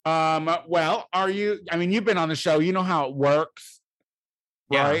Well, I mean, you've been on the show, you know how it works,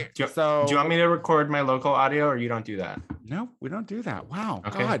 Yeah. right? Do you want me to record my local audio or you don't do that? No, we don't do that. Wow.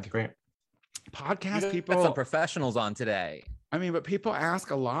 Okay, God. great. Podcast You people. got some professionals on today. I mean, but people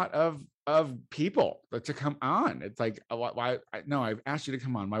ask a lot of people to come on. It's like, why? No, I've asked you to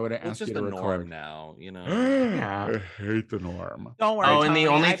come on. Why would I ask you to record? It's just the norm now, you know. I hate the norm. Don't worry. Oh, and Tony,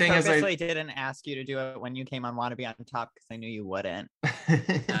 the only I thing is purposely didn't ask you to do it when you came on Wanna Be on Top because I knew you wouldn't.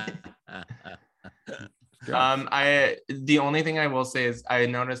 The only thing I will say is I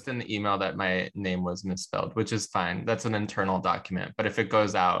noticed in the email that my name was misspelled, which is fine. That's an internal document. But if it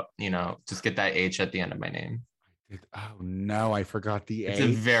goes out, just get that H at the end of my name. Oh no, I forgot the It's H.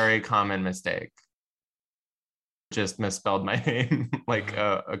 a very common mistake. Just misspelled my name like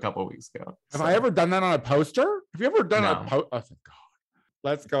a couple weeks ago. Have I ever done that on a poster? Have you ever done No. a poster? Oh, thank God.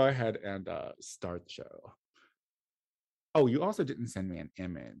 Let's go ahead and start the show. Oh, you also didn't send me an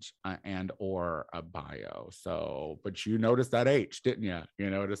image and or a bio. So, but you noticed that H, didn't you? You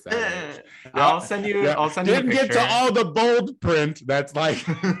noticed that H. I'll send you. Yeah. I'll send you a Didn't picture. get to all the bold print. That's like,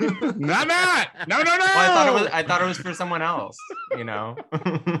 not that. No. Well, I thought it was for someone else.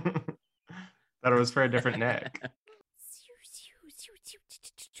 Thought it was for a different Nick.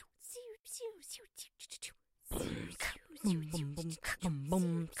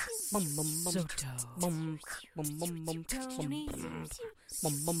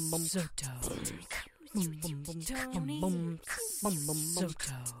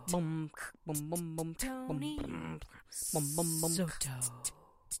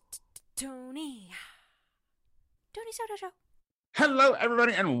 Tony Soto Show. Hello,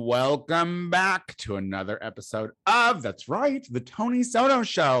 everybody, and welcome back to another episode of, that's right, the Tony Soto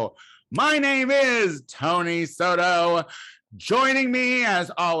Show. My name is Tony Soto. Joining me,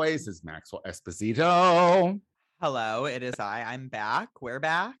 as always, is Maxwell Esposito. Hello, it is I. I'm back. We're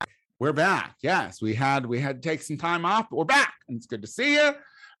back. We're back. Yes, we had to take some time off, but we're back, and it's good to see you.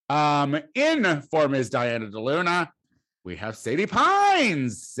 In for Ms. Diana DeLuna, we have Sadie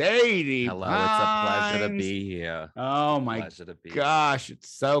Pines. Sadie, Hello, Pines. it's a pleasure to be here. Oh my gosh, it's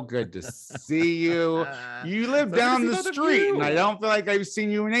so good to see you. You live down the street, and I don't feel like I've seen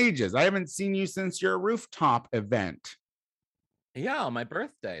you in ages. I haven't seen you since your rooftop event. Yeah, on my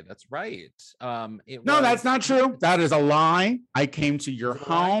birthday. That's right. That's not true. That is a lie. I came to your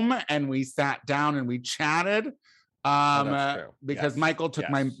home and we sat down and we chatted. That's true. Because Yes. Michael took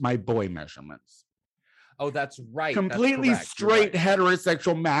Yes. my boy measurements. Oh, that's right. Completely That's correct. straight, You're right.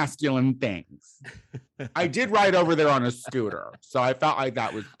 heterosexual, masculine things. I did ride over there on a scooter, so I felt like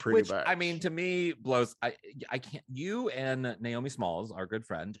that was pretty Which, bad. I mean, to me, blows. I can't. You and Naomi Smalls, our good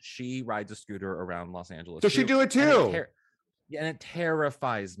friend, she rides a scooter around Los Angeles. Does she do it too? And it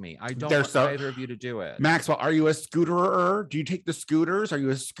terrifies me. I don't They're want so- either of you to do it. Maxwell, are you a scooterer? Do you take the scooters? Are you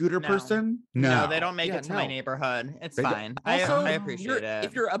a scooter No. person? No, they don't make Yeah, it to my no. neighborhood. It's They don't- fine. Also, I appreciate it.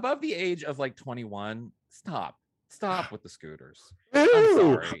 If you're above the age of like 21, stop with the scooters. Ew,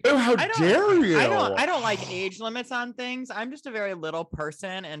 sorry. ew, how I don't- dare you? I don't like age limits on things. I'm just a very little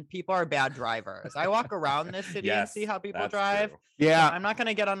person and people are bad drivers. I walk around this city and Yes, see how people that's drive. true. Yeah, I'm not going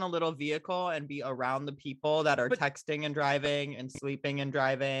to get on a little vehicle and be around the people that are But- texting and driving and sleeping and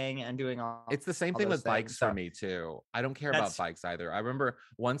driving and doing all. It's the same all thing those with bikes things, for so- me too. I don't care That's- about bikes either. I remember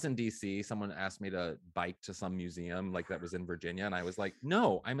once in DC, someone asked me to bike to some museum like that was in Virginia, and I was like,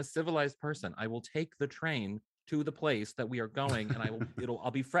 "No, I'm a civilized person. I will take the train to the place that we are going, and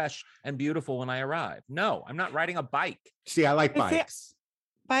I'll be fresh and beautiful when I arrive. No, I'm not riding a bike. see, I like I thi- bikes.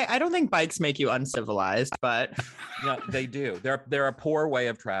 I don't think bikes make you uncivilized, but No, they do. They're a poor way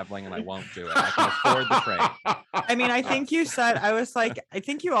of traveling, and I won't do it. I can afford the train. I mean, I think you said, I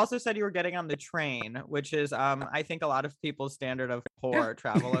think you also said you were getting on the train, which is, I think a lot of people's standard of poor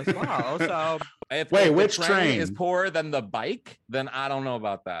travel as well. So If Wait, the which train? is poorer than the bike, then I don't know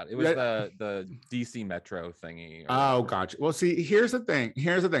about that. It was Yeah. the DC Metro thingy. or Oh, whatever. gotcha. Well, see, here's the thing.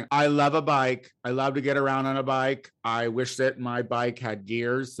 I love a bike. I love to get around on a bike. I wish that my bike had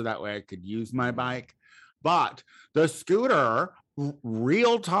gears so that way I could use my bike. But the scooter,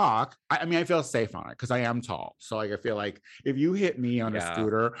 real talk, I mean, I feel safe on it because I am tall. So like, I feel like if you hit me on a Yeah.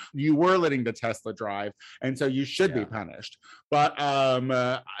 scooter, you were letting the Tesla drive, and so you should be Yeah. punished. But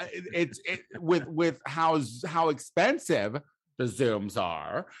with how expensive the Zooms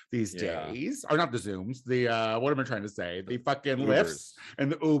are these Yeah. days, or not the Zooms, the what am I trying to say? The fucking Ubers. Lyfts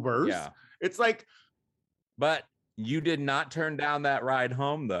and the Ubers. Yeah. It's like But you did not turn down that ride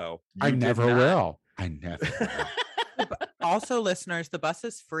home, though. I You did never not. will. I never will. also listeners, the bus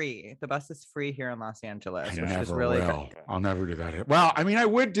is free. The bus is free here in Los Angeles, I which is never really will. good. I'll never do that. Well, I mean, I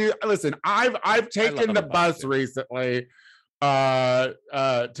would do. Listen, I've taken love the a bus bus too. recently,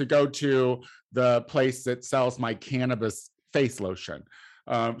 to go to the place that sells my cannabis face lotion.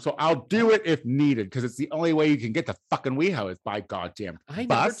 So I'll do it if needed because it's the only way you can get to fucking WeHo is by goddamn I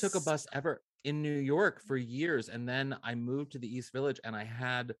never took a bus ever in New York for years, and then I moved to the East Village, and I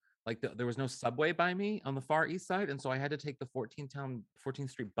had like there was no subway by me on the far east side, and so I had to take the 14th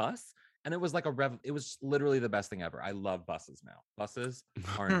Street bus, and it was like it was literally the best thing ever. I love buses now. Buses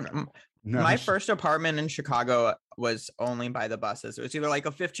are incredible. My first apartment in Chicago was only by the buses. It was either like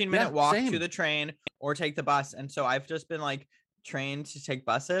a 15-minute walk to the train or take the bus, and so I've just been like trained to take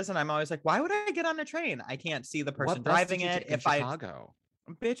buses, and I'm always like, why would I get on a train? I can't see the person driving it. If Chicago?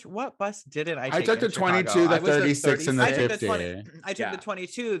 Bitch, what bus didn't I take? I took the 22, the 36, and the 50. I took the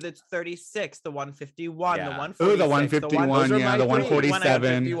 22, the 36, the 151, the 146. Oh, the 151, the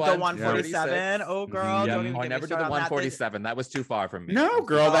 147. The 147. Oh, girl. Don't even I never did the 147. That was too far from me. No,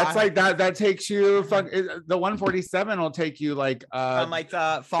 girl, that's like that takes you the 147 will take you like from like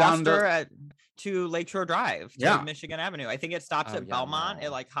the Foster to Lakeshore Drive to Michigan Avenue. I think it stops at Belmont. No.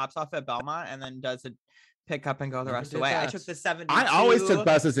 It like hops off at Belmont and then does a pick up and go the rest of the way. I took the 72. I always took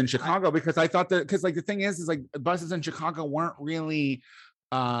buses in Chicago because I thought that because like the thing is like buses in Chicago weren't really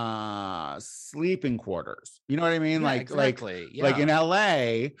sleeping quarters. You know what I mean? Like in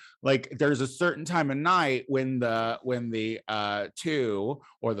LA, like there's a certain time of night when the 2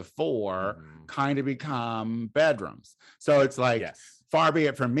 or the 4 kind of become bedrooms. So it's like far be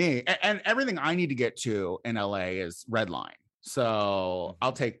it from me. And everything I need to get to in LA is Red Line. So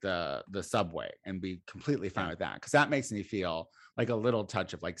I'll take the subway and be completely fine with that because that makes me feel like a little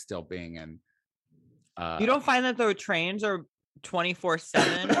touch of like still being in. You don't find that the trains are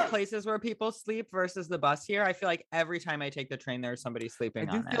 24/7 places where people sleep versus the bus here? I feel like every time I take the train, there's somebody sleeping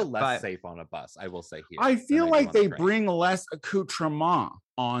on it. I do feel less safe on a bus, I will say here. I feel like they bring less accoutrement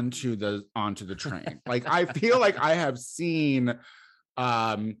onto the train. Like I feel like I have seen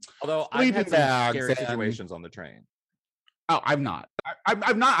although I've had some scary situations on the train. Oh, I'm not.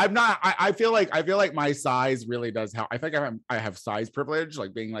 I feel like my size really does help. I think I have size privilege,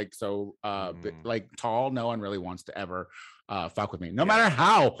 like being like so like tall. No one really wants to ever fuck with me, no matter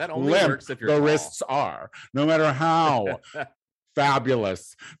how limp the wrists are, no matter how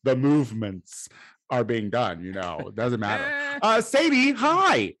fabulous the movements are being done. You know, it doesn't matter. Sadie,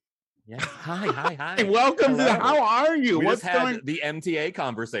 hi. Yeah. Hi. Welcome to how are you? What's going on? The MTA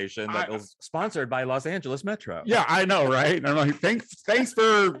conversation that was sponsored by Los Angeles Metro. Yeah, I know, right? I'm like, thanks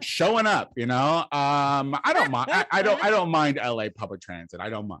for showing up. You know, I don't mind. I don't mind LA public transit. I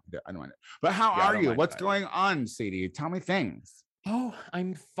don't mind it. But how are you? What's going on, Sadie? Tell me things. Oh,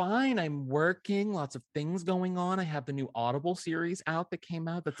 I'm fine. I'm working. Lots of things going on. I have the new Audible series out that came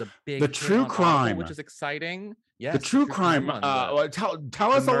out. That's a big true crime, Audible, which is exciting. Yes, the true crime.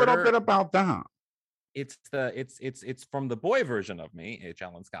 Tell us a little bit about that. It's from the boy version of me, H.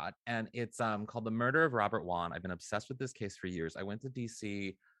 Alan Scott, and it's called The Murder of Robert Wone. I've been obsessed with this case for years. I went to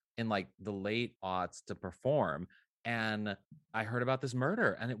DC in like the late aughts to perform, and I heard about this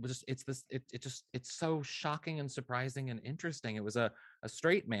murder, and it's so shocking and surprising and interesting. It was a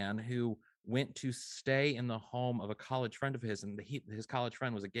straight man who went to stay in the home of a college friend of his, and his college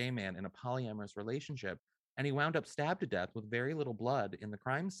friend was a gay man in a polyamorous relationship, and he wound up stabbed to death with very little blood in the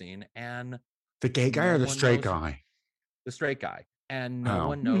crime scene. And the gay guy or the straight guy? The straight guy. And no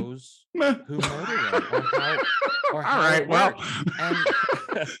one knows who murdered him or how all right, well. And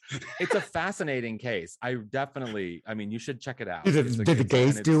it's a fascinating case. I mean, you should check it out. Did the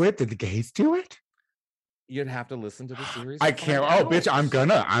gays do it? Did the gays do it? You'd have to listen to the series. I can't. Oh, bitch! I'm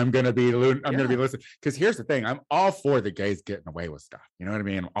gonna be listening. Because here's the thing: I'm all for the gays getting away with stuff. You know what I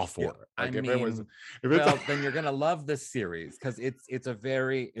mean? I'm all for it. Like, then you're gonna love this series because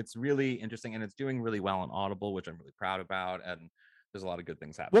it's really interesting and it's doing really well on Audible, which I'm really proud about. And there's a lot of good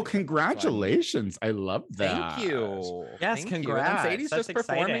things happening. Well, congratulations! I love that. Thank you. Yes, congrats. Sadie's That's just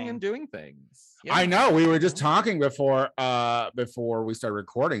performing and doing things. Yeah. I know. We were just talking before we started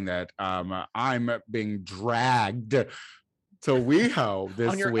recording that I'm being dragged to WeHo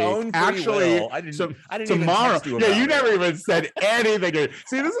this on your week. Own free Actually, will. I didn't tomorrow. Even text you about you never even said anything.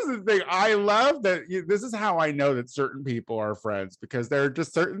 See, this is the thing. I love that. This is how I know that certain people are friends because there are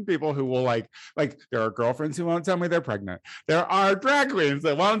just certain people who will like there are girlfriends who won't tell me they're pregnant. There are drag queens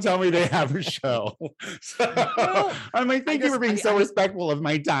that won't tell me they have a show. So I'm like, thank you for being so respectful of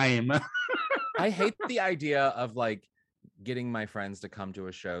my time. I hate the idea of like getting my friends to come to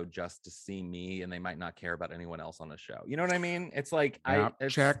a show just to see me and they might not care about anyone else on the show. You know what I mean? It's like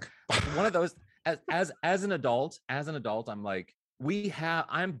check one of those as an adult, I'm like,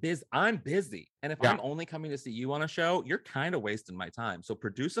 I'm busy. And if I'm only coming to see you on a show, you're kind of wasting my time. So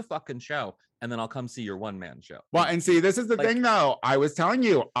produce a fucking show and then I'll come see your one-man show. Well, and see, this is the thing though. I was telling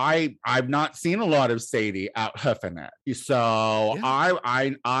you, I've not seen a lot of Sadie out huffing it. So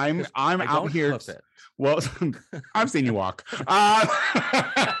I'm out here. Well, I've seen you walk.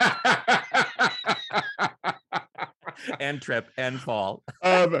 And trip and fall.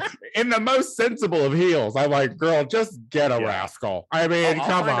 In the most sensible of heels. I'm like, girl, just get a rascal. I mean,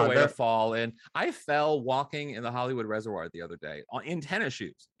 I'll find a way to fall in. I fell walking in the Hollywood Reservoir the other day in tennis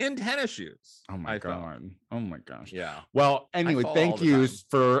shoes. Oh my God. Oh my gosh. Yeah. Well, anyway, thank you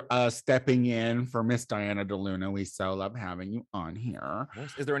for stepping in for Miss Diana DeLuna. We so love having you on here.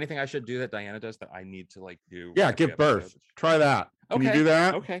 Is there anything I should do that Diana does that I need to like do? Yeah, give birth. Episodes? Try that. Can you do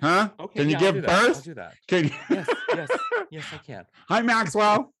that? Okay. Huh? Okay. Can you give birth? I'll do that. Can you? Yes, I can. Hi,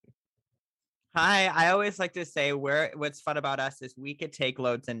 Maxwell. Hi. I always like to say what's fun about us is we could take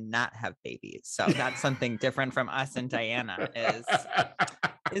loads and not have babies. So that's something different from us and Diana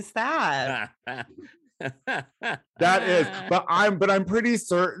is that. That is, but I'm pretty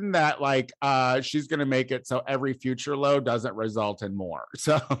certain that like she's gonna make it so every future load doesn't result in more.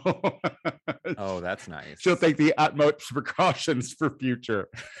 So oh, that's nice. She'll take the utmost precautions for future.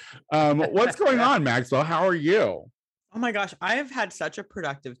 What's going on, Maxwell? How are you? Oh my gosh, I've had such a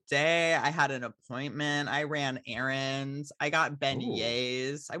productive day. I had an appointment. I ran errands. I got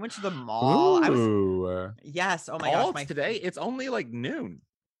beignets. I went to the mall. Yes. Oh my gosh. Today it's only like noon.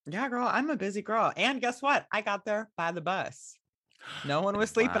 Yeah, girl, I'm a busy girl. And guess what? I got there by the bus. No one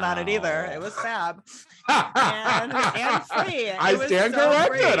was sleeping on it either. It was fab. and free. I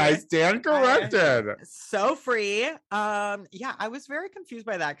stand corrected. So free. Yeah, I was very confused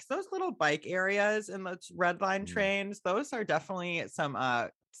by that because those little bike areas and those red line trains, those are definitely some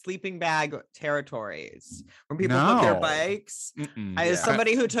sleeping bag territories where people put their bikes. As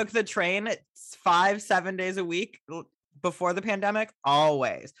somebody who took the train 5-7 days a week before the pandemic,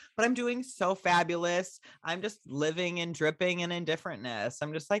 always. But I'm doing so fabulous. I'm just living and dripping in indifferentness.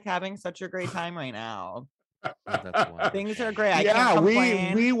 I'm just like having such a great time right now. Things are great. I can't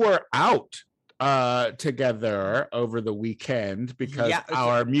complain. we were out together over the weekend because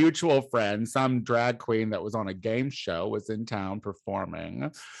our mutual friend, some drag queen that was on a game show, was in town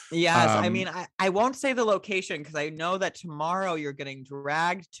performing. Yes, I mean, I won't say the location because I know that tomorrow you're getting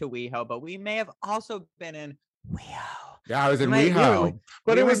dragged to WeHo, but we may have also been in WeHo. Yeah, I was in WeHo,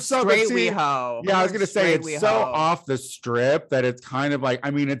 but it was so straight WeHo. Yeah, I was gonna say it's so off the strip that it's kind of like, I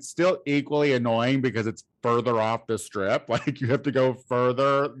mean, it's still equally annoying because it's further off the strip. Like you have to go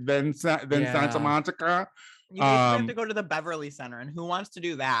further than Santa Monica. You have to go to the Beverly Center, and who wants to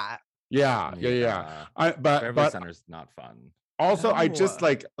do that? Yeah. But Beverly Center's not fun. Also, I just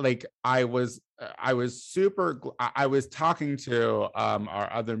like I was talking to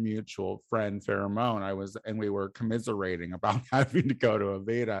our other mutual friend Pheromone. And we were commiserating about having to go to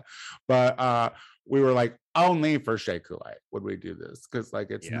Aveda, but we were like, only for Shea Coulee would we do this, because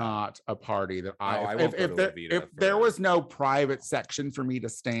like it's not a party that if there was no private section for me to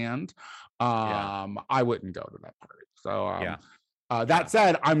stand, I wouldn't go to that party. So that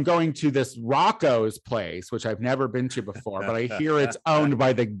said, I'm going to this Rocco's place, which I've never been to before, but I hear it's owned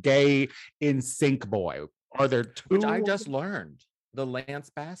by the gay NSYNC boy. Are there two? Which I just learned. The Lance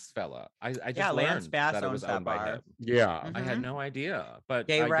Bass fella. I just Lance learned Bass that it was owned by him. Yeah. I had no idea. But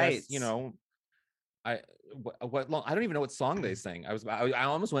gay rights. Guess, I don't even know what song they sing. I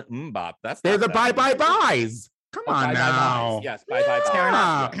almost went bop. They're the Bye Bye Byes. Come on now. Yes, bye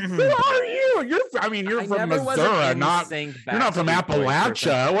bye. Who are you? You're from Missouri, you're not from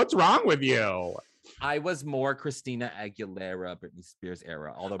Appalachia. What's wrong with you? I was more Christina Aguilera, Britney Spears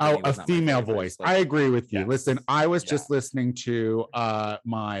era. Although a female voice. I agree with you. Yes. Listen, I was just listening to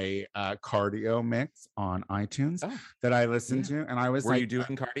my cardio mix on iTunes that I listened to, and I was Were you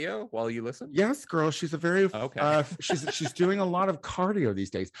doing cardio while you listened? Yes, girl. She's a very she's doing a lot of cardio these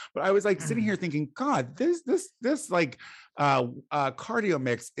days. But I was like sitting here thinking, God, this like cardio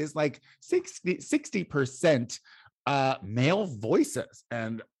mix is like 60% male voices,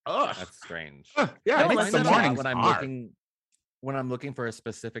 and that's strange. Yeah, it makes the mornings when I'm looking for a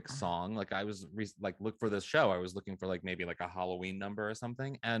specific song. Like I was look for this show, I was looking for like maybe like a Halloween number or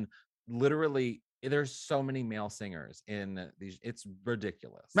something, and literally there's so many male singers in these, it's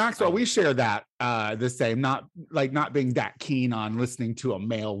ridiculous. Maxwell, we share that the same, not being that keen on listening to a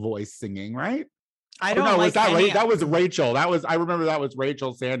male voice singing, right? I don't like that was Rachel. I remember that was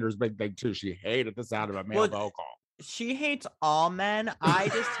Rachel Sanders' big thing too. She hated the sound of a male vocal. She hates all men. I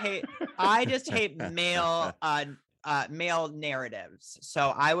just hate male male narratives.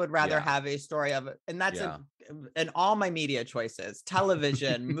 So I would rather have a story of, and that's in all my media choices,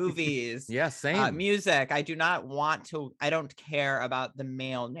 television, movies, same. music. I do not want to, I don't care about the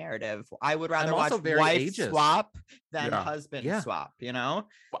male narrative. I would rather watch wife ageist. swap than husband swap, you know?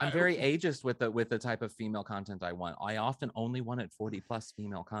 I'm very ageist with the type of female content I want. I often only wanted 40 plus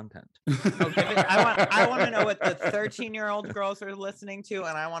female content. I want to know what the 13-year-old girls are listening to,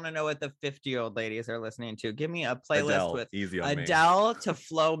 and I want to know what the 50-year-old ladies are listening to. Give me a playlist with Adele to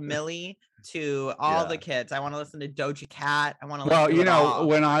Flo Milli to all the kids. I want to listen to Doja Cat. I want to listen to all.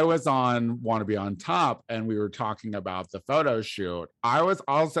 When I was on Want to Be on Top and we were talking about the photo shoot, I was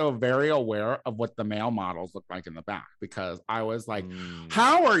also very aware of what the male models look like in the back, because I was like,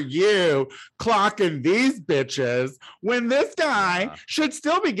 how are you clocking these bitches when this guy should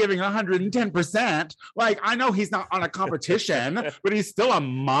still be giving 110%? Like, I know he's not on a competition, but he's still a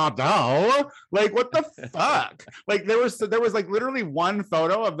model. Like, what the fuck? Like, there was like literally one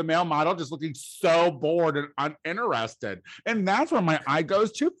photo of the male model just looking so bored and uninterested, and that's where my eye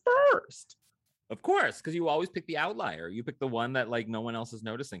goes to first. Of course, because you always pick the outlier. You pick the one that like no one else is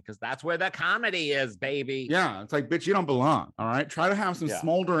noticing, because that's where the comedy is, baby. Yeah, it's like, bitch, you don't belong. All right, try to have some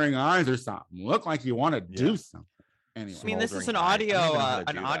smoldering eyes or something. Look like you want to do something. Anyway, I mean, this is an audio.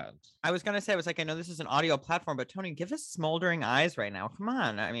 I was gonna say, I was like, I know this is an audio platform, but Tony, give us smoldering eyes right now. Come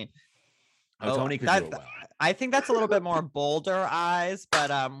on. I mean, Tony could do it well. I think that's a little bit more bolder eyes, but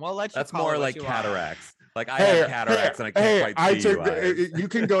we'll let you. That's more like cataracts. Like I have cataracts and I can't quite see you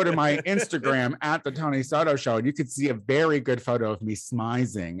can go to my Instagram at the Tony Soto Show, and you can see a very good photo of me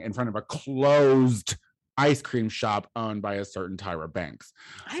smizing in front of a closed ice cream shop owned by a certain Tyra Banks.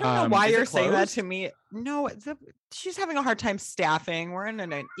 I don't know why you're saying that to me. No, she's having a hard time staffing. We're in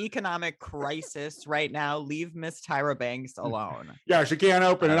an economic crisis right now. Leave Miss Tyra Banks alone. Yeah, she can't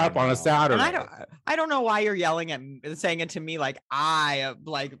open it up on a Saturday. And I don't know why you're yelling at me, saying it to me like I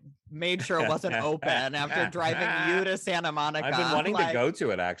made sure it wasn't open after driving you to Santa Monica. I've been wanting to go to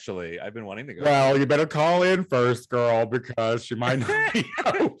it, actually. I've been wanting to go. Well, you better call in first, girl, because she might not be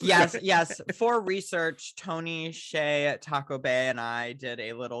open. Yes. For research, Tony, Shay, Taco Bay, and I did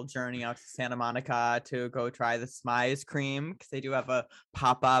a little journey out to Santa Monica to go try the Smize cream, because they do have a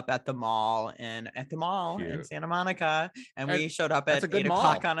pop-up at the mall in Santa Monica. And we showed up at 8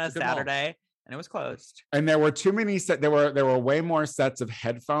 o'clock on a Saturday. And it was closed. And there were too many there were way more sets of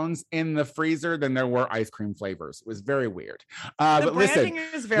headphones in the freezer than there were ice cream flavors. It was very weird. The branding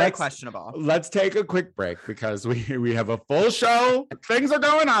is very questionable. Let's take a quick break because we have a full show. Things are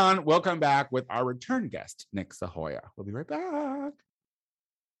going on. We'll come back with our return guest, Nick Sahoya. We'll be right back.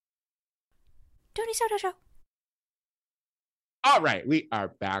 Tony Soto Show. All right, we are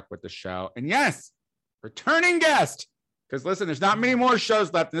back with the show. And yes, returning guest. Because listen, there's not many more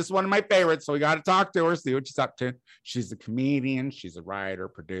shows left. This is one of my favorites, so we got to talk to her, see what she's up to. She's a comedian, she's a writer,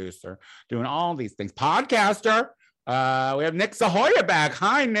 producer, doing all these things. Podcaster. We have Nick Sahoya back.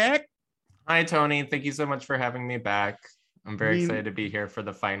 Hi, Nick. Hi, Tony. Thank you so much for having me back. I'm very excited to be here for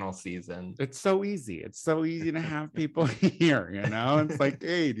the final season. It's so easy. It's so easy to have people here, you know? It's like,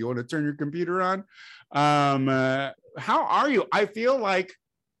 hey, do you want to turn your computer on? How are you? I feel like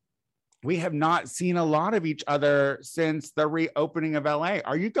we have not seen a lot of each other since the reopening of LA.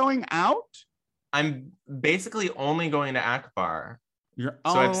 Are you going out? I'm basically only going to Akbar.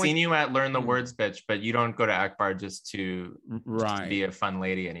 I've seen you at Learn the Words, Bitch, but you don't go to Akbar just to be a fun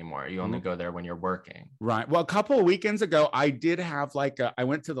lady anymore. You only go there when you're working. Right. Well, a couple of weekends ago, I did have I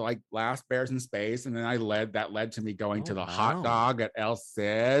went to the last Bears in Space, and then that led to me going to the hot dog at El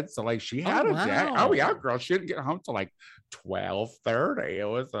Cid. So she had a day. Oh yeah, girl. She didn't get home till 12:30. It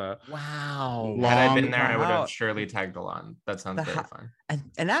was a Had I been there, I would have surely tagged along. That sounds very fun.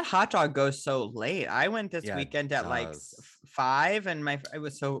 And that hot dog goes so late. I went this weekend at 5, and it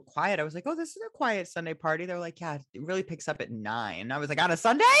was so quiet. I was like, oh, this is a quiet Sunday party. They're like, yeah, it really picks up at 9. I was like, on a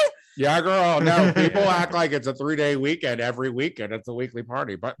Sunday? Yeah, girl. No, people act like it's a 3-day weekend every weekend. It's a weekly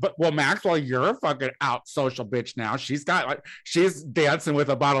party. But well, Maxwell, you're a fucking out social bitch now. She's dancing with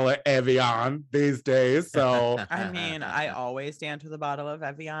a bottle of Evian these days. So I mean, I always dance with a bottle of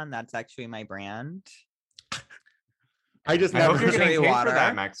Evian. That's actually my brand. I hope you're getting paid for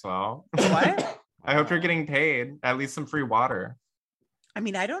that, Maxwell. What? I hope you're getting paid. At least some free water. I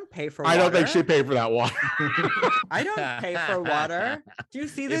mean, I don't pay for water. I don't think she paid for that water. I don't pay for water. Do you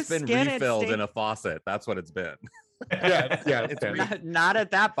see this? It's been refilled in a faucet. That's what it's been. Yeah. Not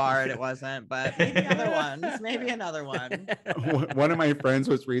at that bar, it wasn't, but maybe other ones. Maybe another one. One of my friends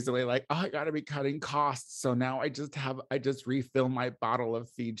was recently like, "Oh, I got to be cutting costs, so now I just refill my bottle of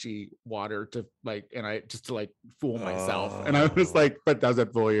Fiji water to fool myself." And I was like, "But does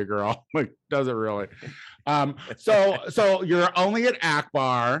it fool you, girl? Like, does it really?" So you're only at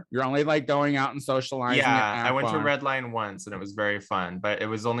Akbar. You're only like going out and socializing. Yeah, I went to Red Line once and it was very fun, but it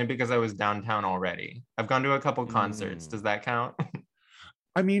was only because I was downtown already. I've gone to a couple concerts. Does that count?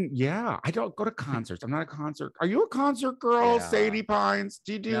 I mean, yeah, I don't go to concerts. I'm not a concert. Are you a concert girl, Sadie Pines?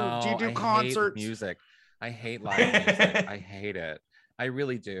 Do you do concerts? Hate music. I hate live music. I hate it. I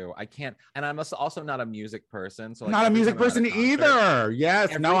really do. I can't, and I'm also not a music person. So not a music person either. Yes.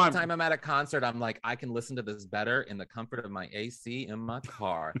 Every time I'm at a concert, I'm like, I can listen to this better in the comfort of my AC in my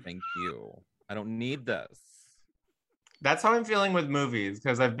car. Thank you. I don't need this. That's how I'm feeling with movies,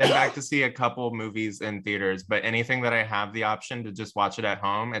 because I've been back to see a couple movies in theaters, but anything that I have the option to just watch it at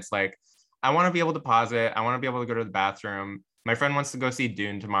home, it's like, I want to be able to pause it. I want to be able to go to the bathroom. My friend wants to go see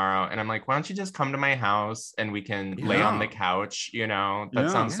Dune tomorrow. And I'm like, why don't you just come to my house and we can lay on the couch? You know, that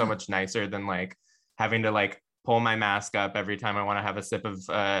sounds so much nicer than like having to like pull my mask up every time I want to have a sip of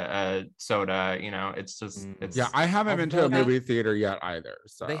soda. You know, it's just, I haven't been to a movie theater yet either.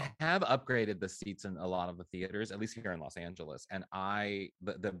 So they have upgraded the seats in a lot of the theaters, at least here in Los Angeles. And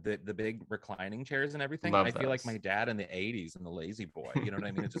the big reclining chairs and everything, I feel like my dad in the 80s and the Lazy Boy. You know what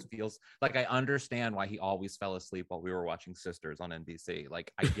I mean? It just feels like I understand why he always fell asleep while we were watching Sisters on NBC.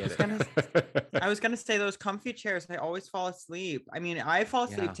 Like, I get it. I was gonna say those comfy chairs, I always fall asleep. I mean, I fall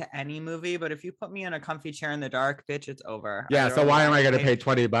asleep to any movie, but if you put me in a comfy chair in the dark, bitch, it's over. Yeah, so why am I going to pay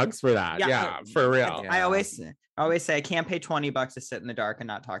 $20 for that? Yeah, for real. I always say I can't pay $20 to sit in the dark and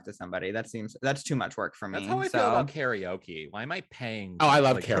not talk to somebody. That's too much work for me. That's how I feel about karaoke. Why am I paying? Oh, I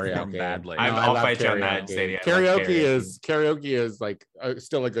love karaoke badly. I'll fight you on that, Sadie. Karaoke is like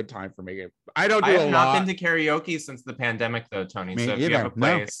still a good time for me. I have not been to karaoke since the pandemic, though, Tony. Me so if either. you have a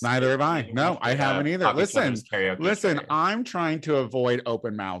place, neither have I. No, I haven't either. Listen, I'm trying to avoid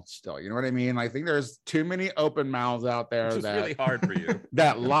open mouths still. You know what I mean? I think there's too many open mouths out there. It's really hard for you.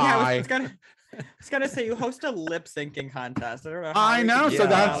 That lie. I was gonna say you host a lip syncing contest. I know. So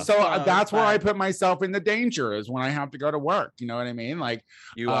that's where I put myself in the danger, is when I have to go to work. You know what I mean? Like,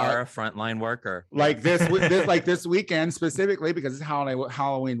 you are a frontline worker. Like this weekend specifically, because it's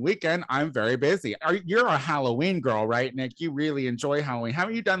Halloween weekend. I'm very busy. You're a Halloween girl, right, Nick? You really enjoy Halloween.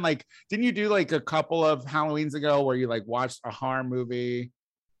 Haven't you done didn't you do like a couple of Halloweens ago where you like watched a horror movie?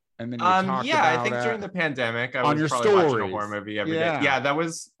 And then I think during the pandemic, I was probably watching a horror movie every day. Yeah, that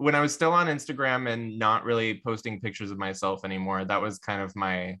was when I was still on Instagram and not really posting pictures of myself anymore. That was kind of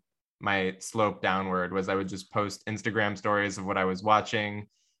my slope downward, was I would just post Instagram stories of what I was watching,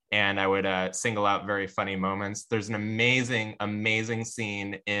 and I would single out very funny moments. There's an amazing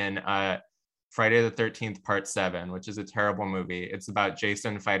scene in Friday the 13th Part 7, which is a terrible movie. It's about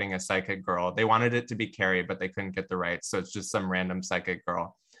Jason fighting a psychic girl. They wanted it to be Carrie, but they couldn't get the rights, so it's just some random psychic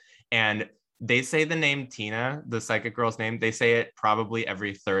girl. And they say the name Tina, the psychic girl's name, they say it probably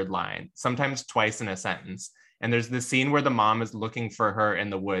every third line, sometimes twice in a sentence. And there's this scene where the mom is looking for her in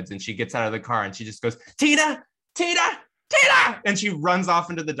the woods and she gets out of the car and she just goes, Tina, Tina, Tina, and she runs off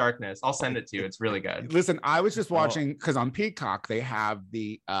into the darkness. I'll send it to you. It's really good. Listen, I was just watching, because on Peacock they have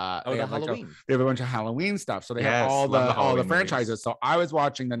the Halloween. They have a bunch of Halloween stuff, so they have all the franchises. Movies. So I was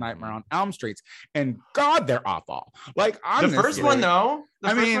watching The Nightmare on Elm Streets, and God, they're awful. Like, the first one though.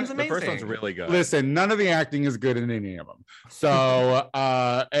 The first one's really good. Listen, none of the acting is good in any of them. So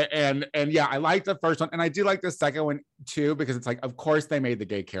and yeah, I like the first one, and I do like the second one too, because it's like, of course they made the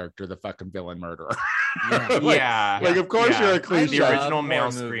gay character the fucking villain murderer. Like of course you're a cliche. The original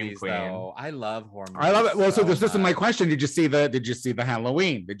male scream queen. Though. I love horror movies. I love it. Well, so this is my question. Did you see the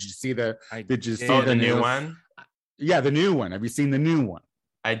Halloween? Did you see the new one? Yeah, the new one. Have you seen the new one?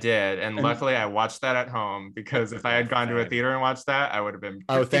 I did, and luckily I watched that at home, because if I had gone to a theater and watched that, I would have been.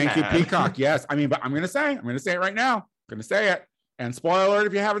 Oh, thank you, Peacock. Yes, I mean, but I'm gonna say it right now. I'm gonna say it, and spoiler alert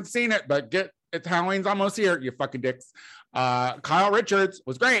if you haven't seen it, but it's Halloween's almost here, you fucking dicks. Kyle Richards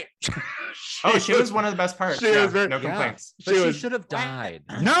was great. She was one of the best parts. No complaints. She should have died.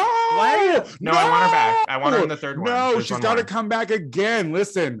 No, I want her back. I want her in the third one. No, she's got to come back again.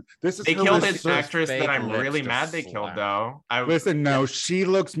 Listen, they killed an actress that I'm really mad they killed, though. She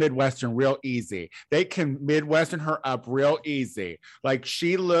looks Midwestern real easy. They can Midwestern her up real easy. Like,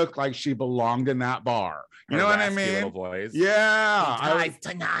 she looked like she belonged in that bar. You know what I mean? Little voice. Yeah,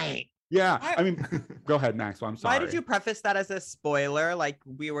 tonight. Yeah, I mean, go ahead, Maxwell. I'm sorry. Why did you preface that as a spoiler? Like,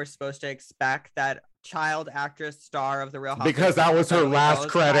 we were supposed to expect that child actress star of the Real Housewives because that was her last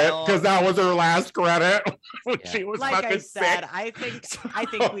credit. Because that was her last credit. She was like I said, sick. I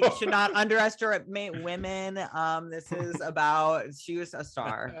think we should not underestimate women. This is about she was a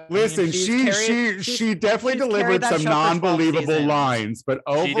star. Listen, she definitely delivered some non-believable lines, but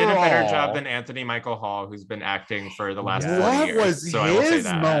overall she did a better job than Anthony Michael Hall, who's been acting for the last 40 years. What was his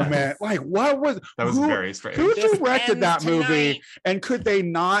moment? Like, what was that was very strange. Who directed that movie? And could they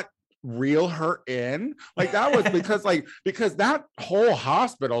not reel her in? Like, that was because that whole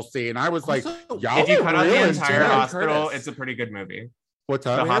hospital scene, I was like, y'all, if you cut out the entire hospital, it's a pretty good movie. What's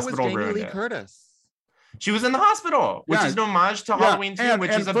up? The hospital ruined it. Curtis? She was in the hospital, which is an homage to Halloween 2,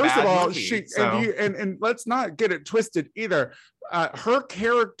 which is a bad movie. And let's not get it twisted either. Her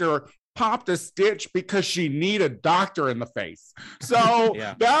character popped a stitch because she needed a doctor in the face. So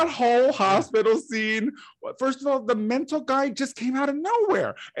that whole hospital scene, first of all, the mental guy just came out of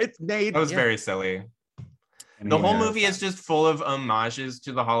nowhere. It was very silly. The whole movie is just full of homages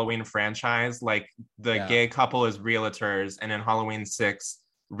to the Halloween franchise. Like the gay couple is realtors, and in Halloween 6,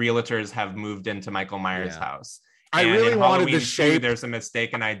 realtors have moved into Michael Myers' house. I really wanted to shape. There's a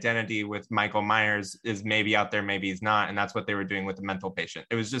mistaken identity with Michael Myers is maybe out there, maybe he's not, and that's what they were doing with the mental patient.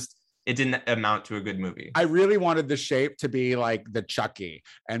 It was just. It didn't amount to a good movie. I really wanted the shape to be like the Chucky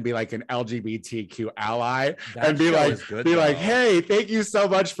and be like an LGBTQ ally and be like, hey, thank you so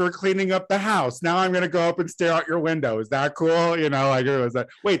much for cleaning up the house. Now I'm going to go up and stare out your window. Is that cool? You know, like it was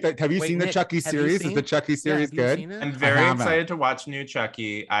like, have you seen the Chucky series? Is the Chucky series good? I'm very excited to watch new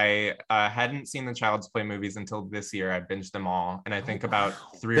Chucky. I hadn't seen the Child's Play movies until this year. I binged them all. And I think about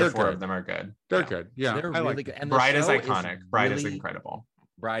 3 or 4 of them are good. They're good. Yeah. They're really good. And Bride is iconic. Bride is incredible.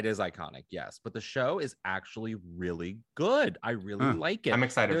 Bride is iconic, yes, but the show is actually really good. I really like it. I'm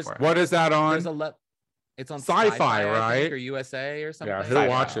excited for it. What is that on? It's on Sci-Fi, right? Or USA or something. Yeah, who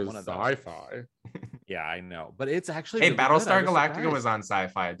watches Sci-Fi? Yeah, I know, but it's actually. Hey, really Battlestar Galactica was on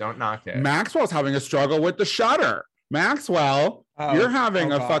Sci-Fi. Don't knock it. Maxwell's having a struggle with the Shudder. Maxwell, you're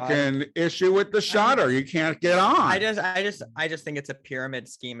having a fucking issue with the Shudder. You can't get on. I just think it's a pyramid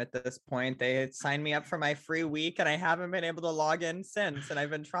scheme at this point. They had signed me up for my free week and I haven't been able to log in since. And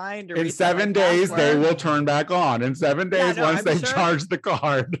I've been trying to. In 7 days, they will turn back on. In 7 days, once they charge the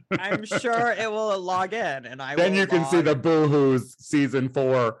card. I'm sure it will log in, and then you can see the Boohoo's season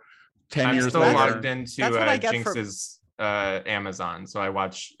 4 10 years later. I'm still logged into Jinx's Amazon, so I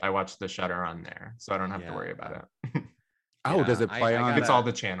watch the Shudder on there, so I don't have to worry about it. Does it play on? It's all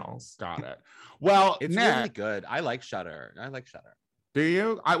the channels. Got it. Well, it's really good. I like Shudder. Do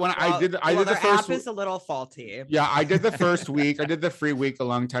you? I did the first. App is a little faulty. Yeah, I did the first week. I did the free week a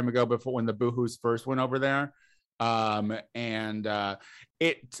long time ago, before when the Boohoo's first went over there. I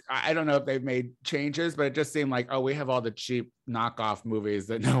don't know if they've made changes, but it just seemed like, we have all the cheap knockoff movies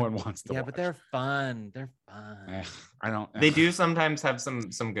that no one wants to watch. But they're fun. They do sometimes have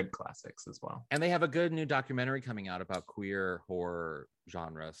some good classics as well. And they have a good new documentary coming out about queer horror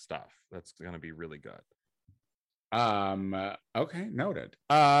genre stuff. That's going to be really good. Okay, noted.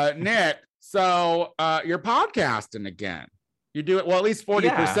 Nick, so you're podcasting again. You do it well. At least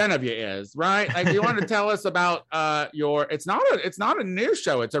 40% of you is, right? Like, you want to tell us about your? It's not a new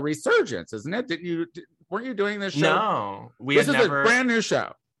show. It's a resurgence, isn't it? Weren't you doing this show? No, this is a brand new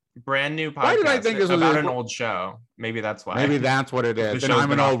show. Brand new podcast. Why did I think it was about an old show? Maybe that's why. Maybe that's what it is. And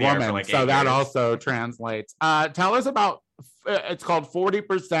I'm an old woman, so that also translates. Tell us about. It's called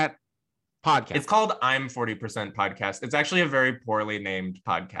 40% Podcast. It's called I'm 40% Podcast. It's actually a very poorly named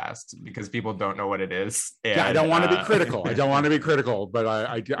podcast because people don't know what it is. And, I don't want to be critical. I don't want to be critical, but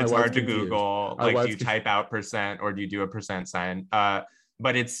it's hard to Google. Like, do you type out percent or do you do a percent sign?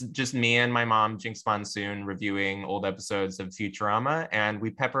 But it's just me and my mom, Jinx Monsoon, reviewing old episodes of Futurama, and we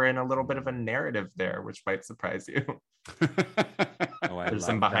pepper in a little bit of a narrative there, which might surprise you. There's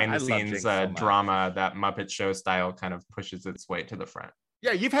some behind-the-scenes drama that Muppet Show style kind of pushes its way to the front.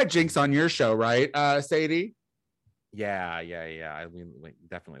 Yeah, you've had Jinx on your show, right, Sadie? Yeah. I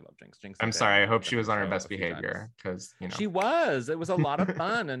definitely love Jinx. I'm sorry. I hope she was on her best behavior because she was. It was a lot of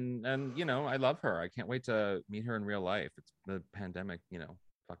fun, and I love her. I can't wait to meet her in real life. It's the pandemic,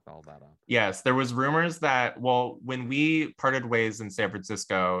 fucked all that up. Yes, there was rumors that when we parted ways in San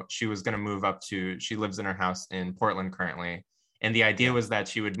Francisco, she was going to move up to. She lives in her house in Portland currently, and the idea was that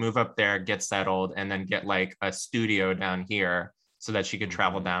she would move up there, get settled, and then get like a studio down here, so that she could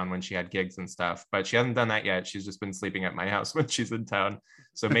travel down when she had gigs and stuff. But she hasn't done that yet. She's just been sleeping at my house when she's in town.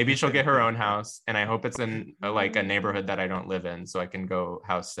 So maybe she'll get her own house. And I hope it's in a neighborhood that I don't live in, so I can go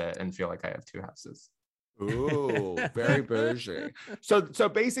house sit and feel like I have 2 houses. Ooh, very bougie. So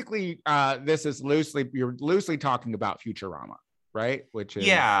basically, this is you're loosely talking about Futurama, right? Which is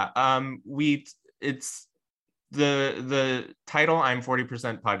it's the title I'm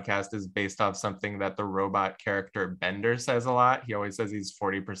 40% podcast is based off something that the robot character Bender says a lot. He always says he's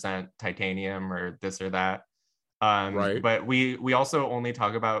 40% titanium or this or that. Right. But we also only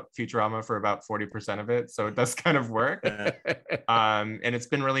talk about Futurama for about 40% of it, so it does kind of work. And it's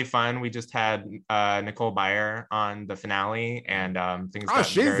been really fun. We just had Nicole Byer on the finale, and things. Oh,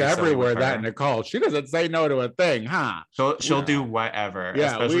 she's everywhere. That Nicole, she doesn't say no to a thing, huh? She'll do whatever,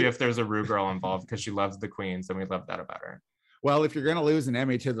 especially if there's a Rue girl involved, because she loves the queens, and we love that about her. Well, if you're going to lose an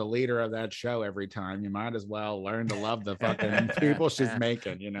Emmy to the leader of that show every time, you might as well learn to love the fucking people she's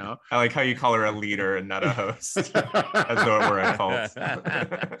making, you know? I like how you call her a leader and not a host, as though it were a cult.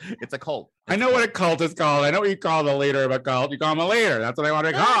 It's a cult. I know what a cult is called. I know what you call the leader of a cult. You call him a leader. That's what I want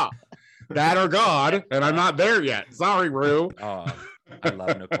to call. That or God, and I'm not there yet. Sorry, Rue. Oh, I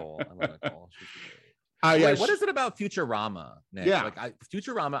love Nicole. She's great. Wait, what is it about Futurama, Nick? Yeah. Like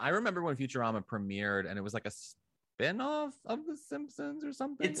Futurama, I remember when Futurama premiered and it was like a spin-off of The Simpsons or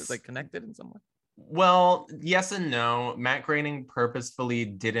something. It's like connected in some way. Well, yes and no. Matt Groening purposefully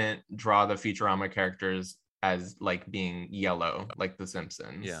didn't draw the Futurama characters as like being yellow like The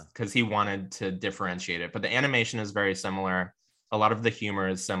Simpsons. Yeah. Because he wanted to differentiate it. But the animation is very similar. A lot of the humor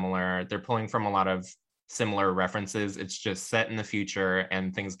is similar. They're pulling from a lot of similar references. It's just set in the future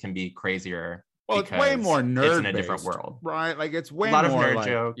and things can be crazier. Well, it's way more nerd. It's in a different world. Right? Like it's way a lot more of nerd like,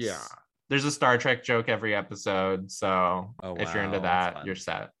 jokes. Yeah. There's a Star Trek joke every episode, so if you're into that, you're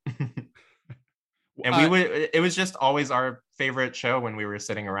set. And it was just always our favorite show when we were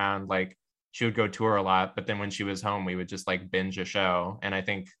sitting around. Like, she would go tour a lot, but then when she was home, we would just like binge a show. And I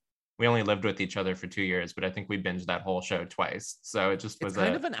think we only lived with each other for 2 years, but I think we binged that whole show twice. So it just was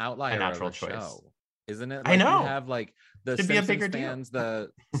kind of an outlier, a natural of a choice, show, isn't it? Like, I know. You have like the Should Simpsons be a bigger fans, the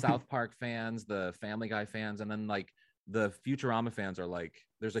South Park fans, the Family Guy fans, and then like the Futurama fans are like,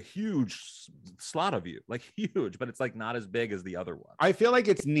 there's a huge slot of you, like huge, but it's like not as big as the other one. I feel like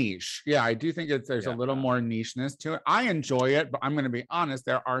it's niche. Yeah, I do think there's a little more nicheness to it. I enjoy it, but I'm going to be honest,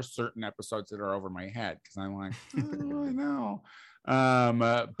 there are certain episodes that are over my head because I'm like, I know.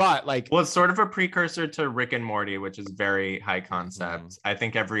 But like, well, it's sort of a precursor to Rick and Morty, which is very high concept. I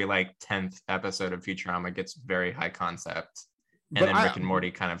think every like 10th episode of Futurama gets very high concept. And then Rick and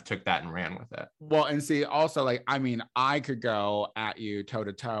Morty kind of took that and ran with it. Well, and see, also, like, I mean, I could go at you toe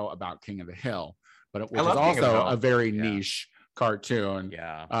to toe about King of the Hill, but it was also a very niche cartoon.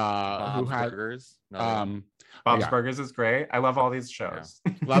 Yeah. Bob's Burgers. Bob's Burgers is great. I love all these shows.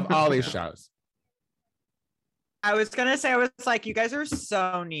 Yeah. Love all these shows. I was gonna say, I was like, you guys are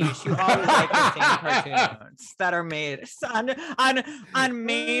so niche. You always like the same cartoons that are made on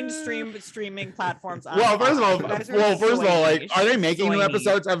mainstream streaming platforms. Well, first of all, like, are they making new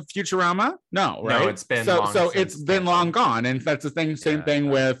episodes of Futurama? No, right? No, it's been so it's been long gone, and that's the same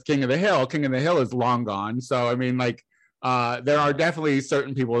thing with King of the Hill. King of the Hill is long gone. So I mean, like, there are definitely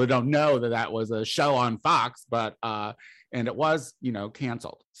certain people that don't know that was a show on Fox, but and it was,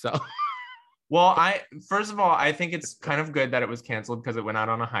 canceled. So. Well, first of all, I think it's kind of good that it was canceled because it went out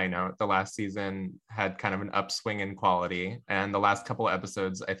on a high note. The last season had kind of an upswing in quality, and the last couple of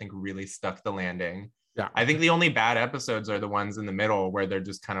episodes, I think, really stuck the landing. Yeah. I think the only bad episodes are the ones in the middle where they're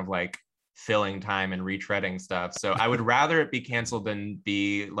just kind of like filling time and retreading stuff. So I would rather it be canceled than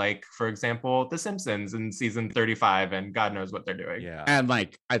be like, for example, The Simpsons in season 35, and God knows what they're doing. Yeah. And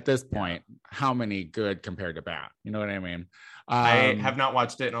like at this point, how many good compared to bad? You know what I mean? I have not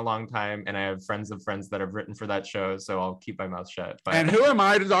watched it in a long time, and I have friends of friends that have written for that show, so I'll keep my mouth shut. But and who am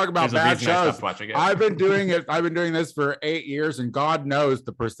I to talk about bad shows? I've been doing it. I've been doing this for 8 years, and God knows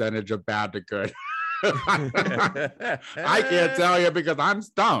the percentage of bad to good. I can't tell you because I'm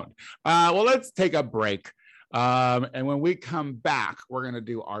stoned. Well, let's take a break. And when we come back, we're going to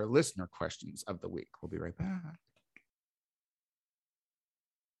do our listener questions of the week. We'll be right back.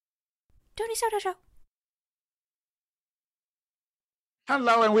 Tony Soto Show.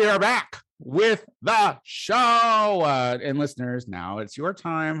 Hello, and we are back with the show. And listeners, now it's your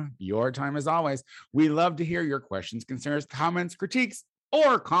time. Your time as always. We love to hear your questions, concerns, comments, critiques,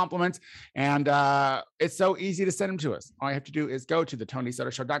 or compliments. And it's so easy to send them to us. All you have to do is go to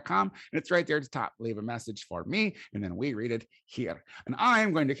thetonysotoshow.com, and it's right there at the top. Leave a message for me, and then we read it here. And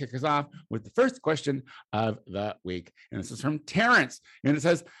I'm going to kick us off with the first question of the week. And this is from Terrence. And it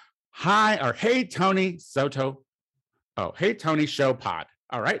says, hey, Tony Soto. Oh, hey, Tony Show Pod.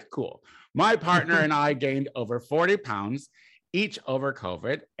 All right, cool. My partner and I gained over 40 pounds each over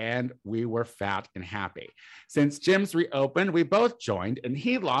COVID, and we were fat and happy. Since gyms reopened, we both joined, and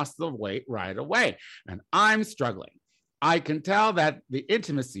he lost the weight right away, and I'm struggling. I can tell that the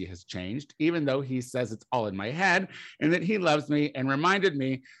intimacy has changed, even though he says it's all in my head, and that he loves me and reminded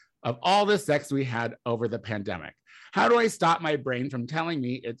me of all the sex we had over the pandemic? How do I stop my brain from telling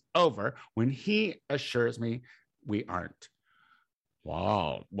me it's over when he assures me we aren't?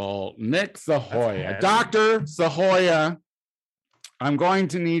 Wow. Well, Nick Sahoya, Dr. Sahoya, I'm going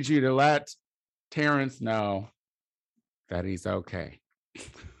to need you to let Terrence know that he's okay.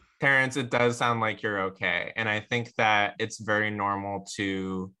 Terrence, it does sound like you're okay. And I think that it's very normal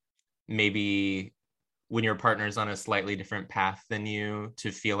to maybe, when your partner's on a slightly different path than you,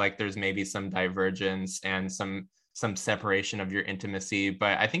 to feel like there's maybe some divergence and some separation of your intimacy.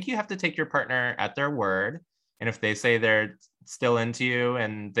 But I think you have to take your partner at their word. And if they say they're still into you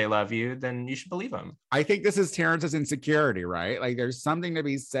and they love you, then you should believe them. I think this is Terrence's insecurity, right? Like there's something to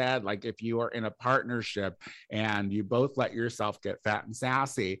be said. Like if you are in a partnership and you both let yourself get fat and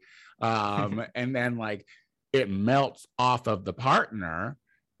sassy, and then like it melts off of the partner,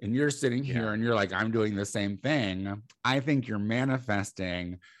 and you're sitting here and you're like, I'm doing the same thing. I think you're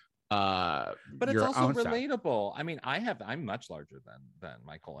manifesting but it's also relatable. I mean, I'm much larger than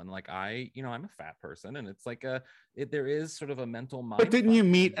Michael, and like I'm a fat person, and it's like there is sort of a mental mind. But didn't you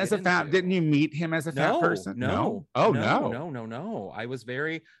meet him as a fat person? No. I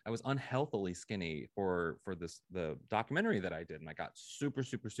was unhealthily skinny for the documentary that I did, and I got super,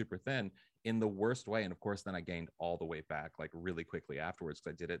 super, super thin in the worst way. And of course, then I gained all the weight back like really quickly afterwards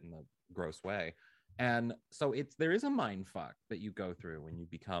because I did it in the gross way. And so there is a mind fuck that you go through when you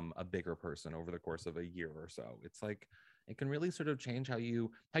become a bigger person over the course of a year or so. It's like, it can really sort of change how you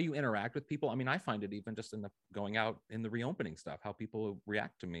interact with people. I mean, I find it even just in the going out in the reopening stuff, how people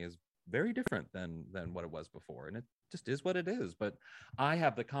react to me is very different than what it was before. And it just is what it is. But I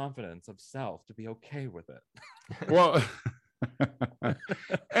have the confidence of self to be okay with it. Well,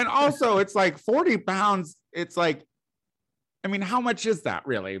 and also it's like 40 pounds. It's like, I mean, how much is that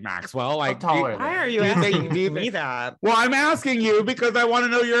really, Maxwell? Like, why are you asking me that? Well, I'm asking you because I want to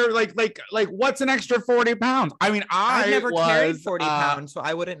know your like what's an extra 40 pounds? I mean, I've never carried 40 pounds, so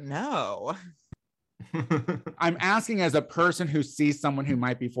I wouldn't know. I'm asking as a person who sees someone who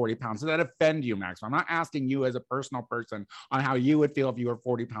might be 40 pounds. Does that offend you, Maxwell? I'm not asking you as a personal person on how you would feel if you were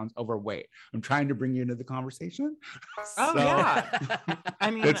 40 pounds overweight. I'm trying to bring you into the conversation. Oh, yeah. I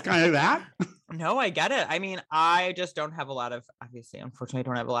mean, it's kind of that. No, I get it. I mean, I just don't have unfortunately, I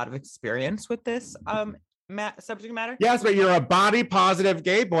don't have a lot of experience with this subject matter. Yes, but you're a body positive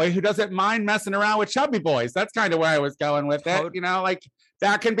gay boy who doesn't mind messing around with chubby boys. That's kind of where I was going with it. Like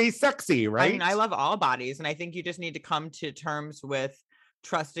that can be sexy, right? I mean, I love all bodies, and I think you just need to come to terms with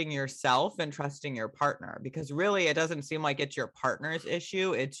trusting yourself and trusting your partner, because really it doesn't seem like it's your partner's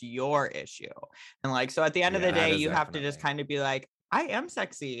issue, it's your issue. And like, so at the end of the day, you have to just kind of be like, I am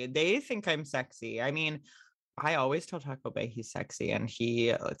sexy. They think I'm sexy. I mean, I always tell Taco Bay he's sexy, and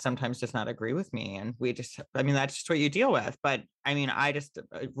he sometimes does not agree with me. And that's just what you deal with. But I mean, I just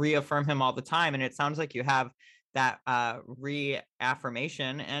reaffirm him all the time. And it sounds like you have that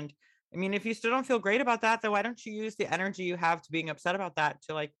reaffirmation. And I mean, if you still don't feel great about that, then why don't you use the energy you have to being upset about that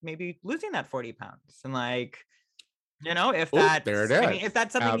to like maybe losing that 40 pounds and like, if that's, if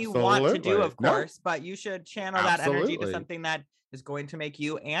that's something you want to do, of course, but you should channel that energy to something that is going to make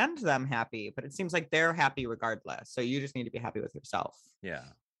you and them happy. But it seems like they're happy regardless. So you just need to be happy with yourself. Yeah.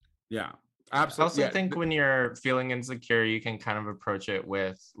 Absolutely. I also think when you're feeling insecure, you can kind of approach it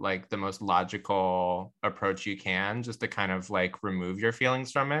with like the most logical approach you can, just to kind of like remove your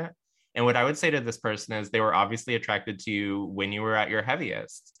feelings from it. And what I would say to this person is they were obviously attracted to you when you were at your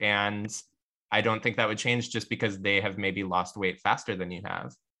heaviest. And I don't think that would change just because they have maybe lost weight faster than you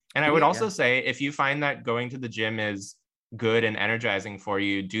have. And I would also say, if you find that going to the gym is good and energizing for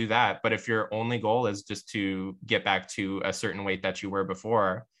you, do that. But if your only goal is just to get back to a certain weight that you were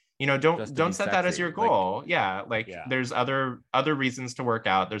before, don't set that as your goal. There's other reasons to work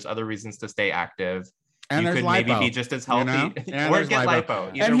out. There's other reasons to stay active. And you could lipo, maybe be just as healthy or get lipo.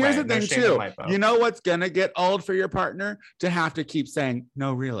 And here's the thing too. You know what's going to get old for your partner? To have to keep saying,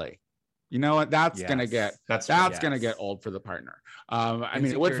 no, really. You know what? That's going to get going to get old for the partner. I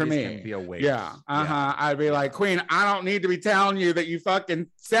mean, it would for me. Be a weight. Yeah. I'd be like, Queen, I don't need to be telling you that you fucking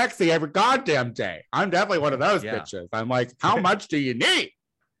sexy every goddamn day. I'm definitely one of those bitches. I'm like, how much do you need?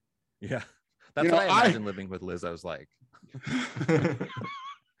 Yeah. That's what I imagine living with Lizzo's like.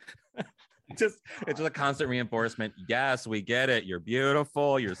 It's just a constant reinforcement. Yes, we get it. You're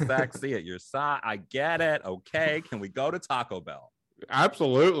beautiful. You're sexy at your side. I get it. Okay. Can we go to Taco Bell?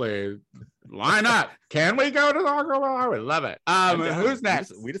 Absolutely. Line up. Can we go to Taco Bell? I would love it. Who's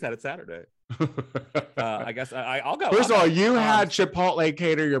next? We just had it Saturday. I guess I'll go. First of all, you had Chipotle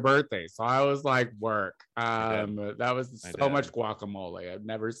cater your birthday, so I was like, work. That was so much guacamole. I've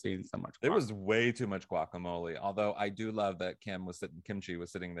never seen so much. There was way too much guacamole. Although I do love that Kimchi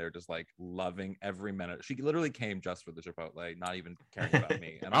was sitting there just like loving every minute. She literally came just for the Chipotle, not even caring about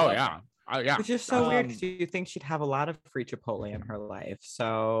me. And yeah. Which is so weird because you think she'd have a lot of free Chipotle in her life.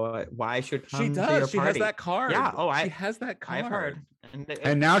 So why should she does? She has that card. Yeah. She has that card. I've heard.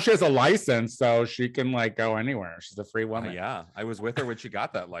 And now she has a license, so she can like go anywhere. She's a free woman. Yeah, I was with her when she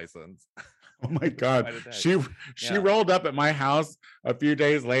got that license. Oh my God. She rolled up at my house a few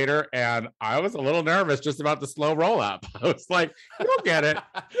days later, and I was a little nervous just about the slow roll up. I was like, you'll get it.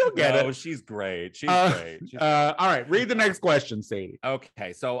 You'll get it. She's great. She's great. All right. Read the next question, Sadie.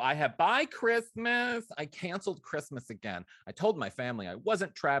 Okay. So I have by Christmas. I canceled Christmas again. I told my family I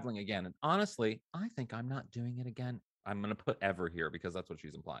wasn't traveling again. And honestly, I think I'm not doing it again. I'm going to put ever here because that's what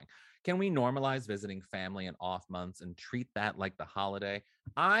she's implying. Can we normalize visiting family in off months and treat that like the holiday?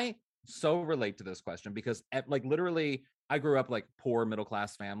 I so relate to this question because like literally I grew up like poor middle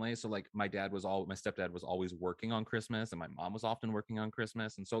class family. So like my stepdad was always working on Christmas and my mom was often working on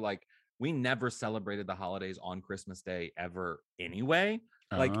Christmas. And so like we never celebrated the holidays on Christmas Day ever anyway.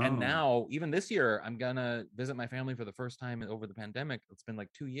 Like, and now even this year, I'm gonna visit my family for the first time over the pandemic. It's been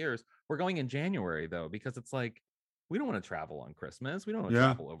like 2 years. We're going in January though, because it's like, we don't want to travel on Christmas. We don't want to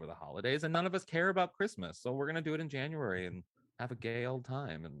travel over the holidays, and none of us care about Christmas. So we're going to do it in January and have a gay old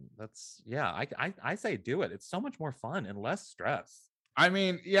time. And that's, I say do it. It's so much more fun and less stress. I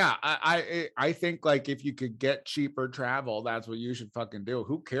mean, I think like if you could get cheaper travel, that's what you should fucking do.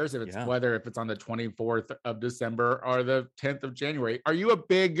 Who cares if it's whether if it's on the 24th of December or the 10th of January? Are you a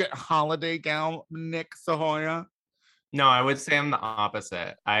big holiday gal, Nick Sahoya? No, I would say I'm the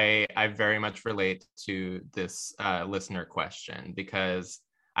opposite. I very much relate to this listener question because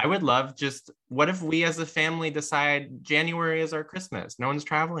I would love what if we as a family decide January is our Christmas? No one's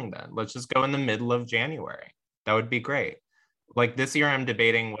traveling then. Let's just go in the middle of January. That would be great. Like this year I'm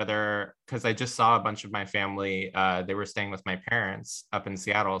debating whether, because I just saw a bunch of my family, they were staying with my parents up in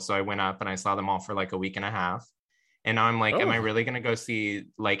Seattle. So I went up and I saw them all for like a week and a half. And now I'm like, am I really going to go see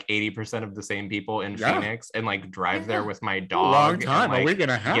like 80% of the same people in Phoenix and like drive there with my dog? Long time. And, like, a week and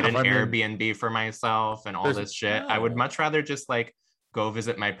a half. Get an Airbnb for myself and all this shit. I would much rather just like go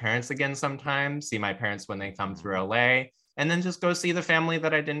visit my parents again sometime, see my parents when they come through LA, and then just go see the family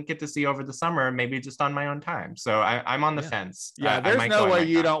that I didn't get to see over the summer, maybe just on my own time. So I'm on the fence. Yeah, there's no way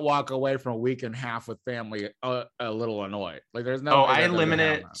you don't walk away from a week and a half with family a little annoyed. Like there's no. I limit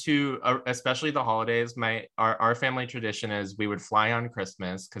it to especially the holidays. Our family tradition is we would fly on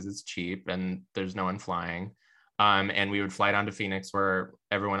Christmas because it's cheap and there's no one flying. And we would fly down to Phoenix where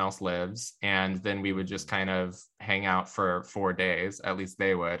everyone else lives. And then we would just kind of hang out for 4 days. At least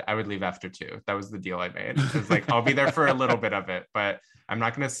they would. I would leave after 2. That was the deal I made. It was like, I'll be there for a little bit of it, but I'm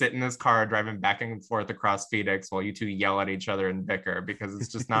not going to sit in this car driving back and forth across Phoenix while you two yell at each other and bicker because it's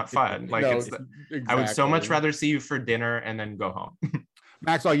just not fun. Like exactly. I would so much rather see you for dinner and then go home.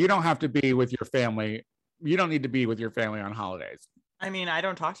 Maxwell, you don't have to be with your family. You don't need to be with your family on holidays. I mean, I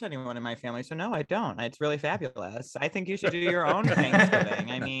don't talk to anyone in my family, so no, I don't. It's really fabulous. I think you should do your own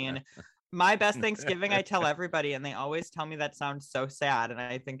Thanksgiving. I mean, my best Thanksgiving, I tell everybody, and they always tell me that sounds so sad, and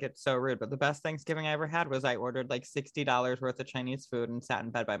I think it's so rude. But the best Thanksgiving I ever had was I ordered like $60 worth of Chinese food and sat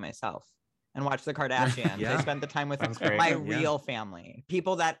in bed by myself and watched the Kardashians. I spent the time with my real family,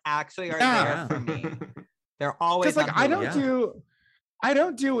 people that actually are there for me. They're always like I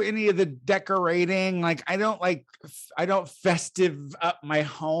don't do any of the decorating. Like I don't festive up my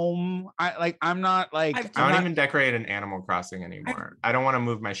home. I'm not like I don't even decorate an Animal Crossing anymore. I don't want to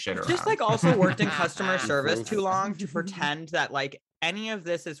move my shit around. Just like also worked in customer service too long to pretend that like any of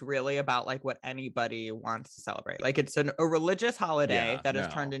this is really about like what anybody wants to celebrate. Like it's a religious holiday that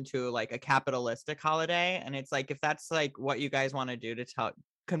has turned into like a capitalistic holiday. And it's like, if that's like what you guys want to do to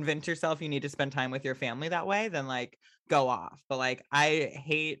convince yourself you need to spend time with your family that way, then like go off. But like I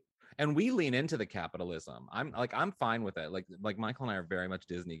hate, and we lean into the capitalism. I'm fine with it. Like Michael and I are very much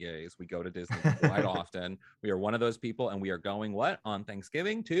Disney gays. We go to Disney quite often. We are one of those people, and we are going on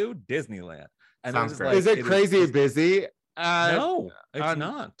Thanksgiving to Disneyland. And sounds great. Is it crazy busy? No, it's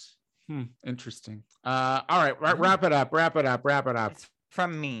not. Interesting. All right, wrap it up. It's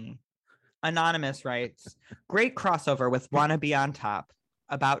from me. Anonymous writes, great crossover with Wanna Be on Top.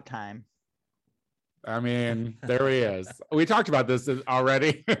 About time. I mean, there he is. We talked about this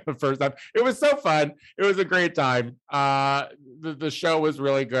already the first time. It was so fun. It was a great time. The show was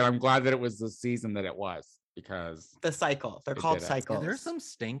really good. I'm glad that it was the season that it was because the cycle. They're called cycles. Yeah, there's some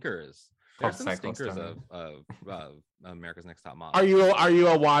stinkers. There's some stinkers of America's Next Top Model. Are you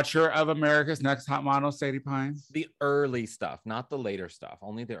a watcher of America's Next Top Model, Sadie Pine? The early stuff, not the later stuff,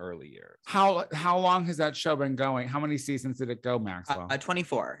 only the early years. How long has that show been going? How many seasons did it go, Maxwell?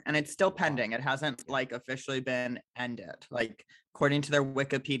 24, and it's still pending. It hasn't like officially been ended. Like according to their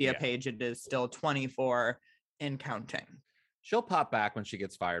Wikipedia page, it is still 24 and counting. She'll pop back when she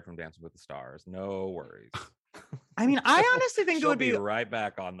gets fired from Dancing with the Stars. No worries. I mean, I honestly think it would be right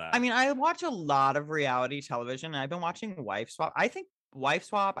back on that. I mean, I watch a lot of reality television, and I've been watching Wife Swap. I think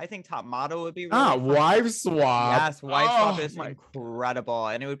Top Model would be really fun. Wife Swap. Yes, Wife Swap is incredible,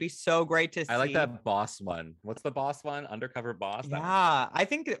 and it would be so great to see. I like that Boss one. What's the Boss one? Undercover Boss? Yeah, I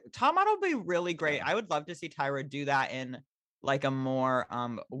think Top Model would be really great. I would love to see Tyra do that in like a more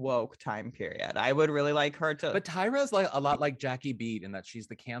woke time period. I would really like her to. But Tyra's like a lot like Jackie Beat in that she's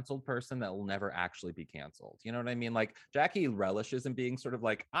the canceled person that will never actually be canceled. You know what I mean? Like Jackie relishes in being sort of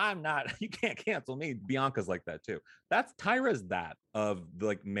like, I'm not, you can't cancel me. Bianca's like that too. Tyra's that of the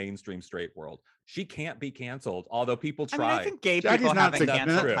like mainstream straight world. She can't be canceled, although people try. I mean, I think gay people haven't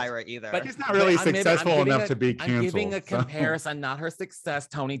canceled Tyra either. But she's not really successful enough to be canceled. I'm giving a comparison, not her success,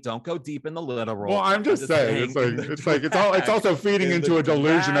 Tony. Don't go deep in the literal. Well, I'm just saying, it's also feeding into a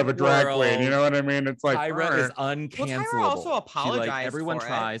delusion of a drag queen. You know what I mean? It's like Tyra is uncancelable. Well, Tyra also apologized. Everyone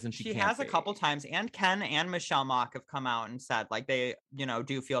tries, and she has a couple times. And Ken and Michelle Mock have come out and said like they,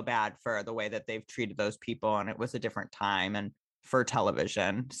 do feel bad for the way that they've treated those people, and it was a different time and for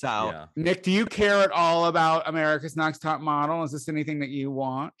television. So Nick, do you care at all about America's Next Top Model? Is this anything that you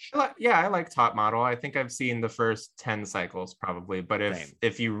watch? Yeah, I like Top Model. I think I've seen the first 10 cycles probably, but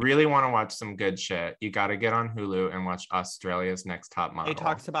if you really want to watch some good shit, you got to get on Hulu and watch Australia's Next Top Model. He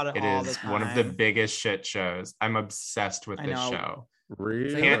talks about it all the time. It is one of the biggest shit shows. I'm obsessed with this show.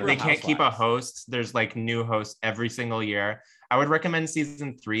 Really? They can't keep a host. There's like new hosts every single year. I would recommend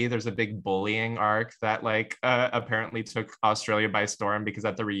season 3. There's a big bullying arc that apparently took Australia by storm, because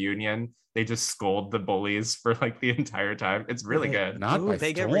at the reunion they just scold the bullies for like the entire time. It's really good.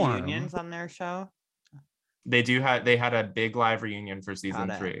 They get reunions on their show. They had a big live reunion for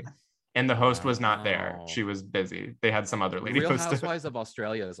season 3. And the host was not there. She was busy. They had some other lady Real host. Housewives of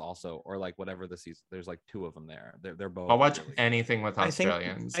Australia is also, or like whatever the season. There's like 2 of them there. They're both. I'll watch anything with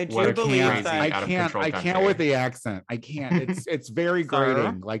Australians. I do believe that. I can't with the accent. I can't. It's very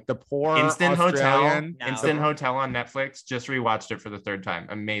grating. Like the poor Instant Australian. Instant Hotel on Netflix. Just rewatched it for the 3rd time.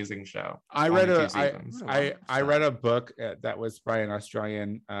 Amazing show. I read a book that was by an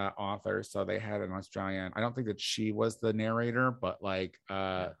Australian author. So they had an Australian. I don't think that she was the narrator, but like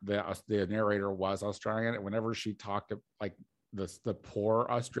the narrator was Australian, and whenever she talked like the poor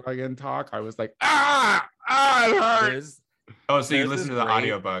Australian talk, I was like, it hurts. Oh, so you listened to the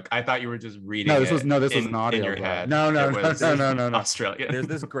audiobook. I thought you were just reading. This was an audio in your head. No. Australian. There's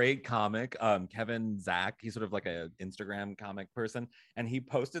this great comic, Kevin Zach. He's sort of like an Instagram comic person, and he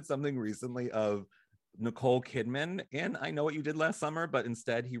posted something recently of Nicole Kidman in I Know What You Did Last Summer, but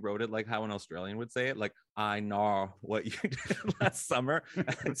instead he wrote it like how an Australian would say it, like I know what you did last summer.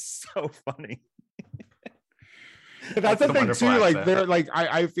 It's so funny. That's the thing too. Accent. Like they're like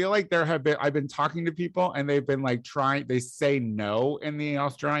I feel like I've been talking to people and they've been like they say no in the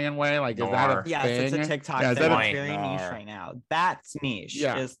Australian way. Like is that a thing? It's a TikTok thing. That's very niche right now. That's niche.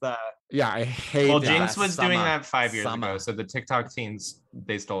 I hate Well, Jinx was doing that 5 years ago. So the TikTok teens,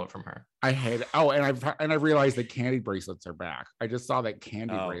 they stole it from her. I hate it. Oh, and I realized that candy bracelets are back. I just saw that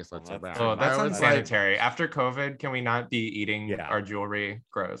candy bracelets are back. Oh, that's unsanitary. After COVID, can we not be eating our jewelry?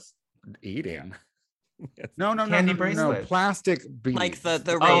 Gross. Eating. No, candy bracelet. Plastic beads. Like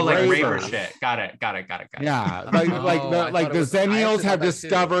the Raver shit. Got it. Yeah, like the Zennials have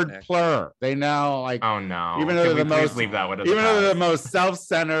discovered Plur. They now like. Oh no! Even though they're the most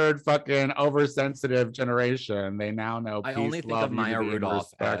self-centered, fucking oversensitive generation, they now know. I only think of Maya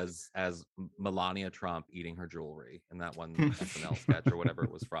Rudolph as Melania Trump eating her jewelry in that one SNL sketch or whatever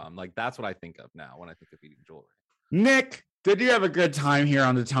it was from. Like that's what I think of now when I think of eating jewelry. Nick, did you have a good time here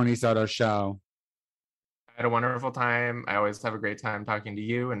on the Tony Soto Show? I had a wonderful time. I always have a great time talking to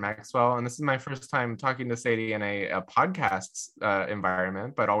you and Maxwell. And this is my first time talking to Sadie in a podcast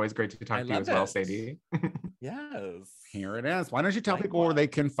environment, but always great to talk to you as well, Sadie. Yes. Here it is. Why don't you tell people where they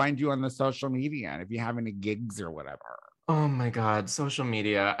can find you on the social media and if you have any gigs or whatever? Oh my God, social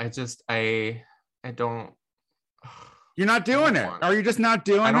media. I don't. You're not doing it. Are you just not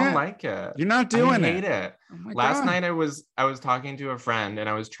doing it? I don't like it. You're not doing it. I hate it. Oh Last night I was talking to a friend and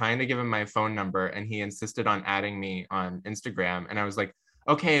I was trying to give him my phone number and he insisted on adding me on Instagram. And I was like,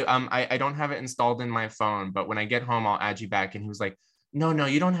 okay, I don't have it installed in my phone, but when I get home, I'll add you back. And he was like, no,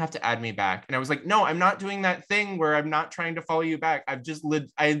 you don't have to add me back. And I was like, no, I'm not doing that thing where I'm not trying to follow you back. I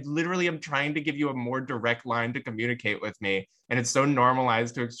literally am trying to give you a more direct line to communicate with me. And it's so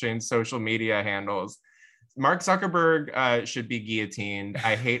normalized to exchange social media handles. Mark Zuckerberg should be guillotined.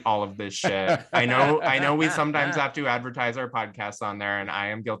 I hate all of this shit. I know we sometimes have to advertise our podcasts on there, and I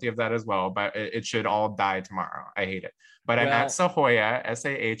am guilty of that as well, but it should all die tomorrow. I hate it. But I'm at Sahoya,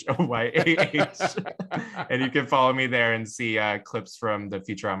 Sahoyah, and you can follow me there and see clips from the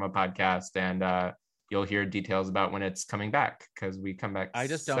Futurama podcast, and you'll hear details about when it's coming back, because we come back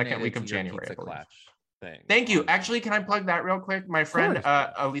second week of January. Thank you. Actually, can I plug that real quick? My friend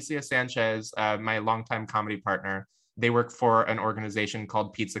Alicia Sanchez, my longtime comedy partner, they work for an organization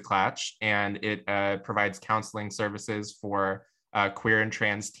called Pizza Klatch, and it provides counseling services for queer and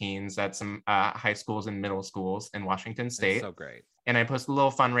trans teens at some high schools and middle schools in Washington State. That's so great. And I post a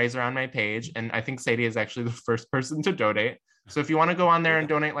little fundraiser on my page, and I think Sadie is actually the first person to donate. So if you want to go on there and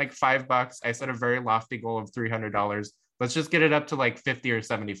donate like $5, I set a very lofty goal of $300. Let's just get it up to like 50 or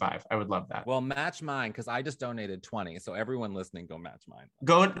 75. I would love that. Well, match mine, because I just donated 20. So everyone listening, go match mine.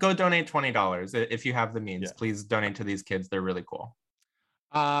 Go donate $20 if you have the means. Yeah. Please donate to these kids. They're really cool.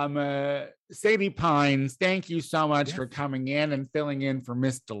 Sadie Pines, thank you so much for coming in and filling in for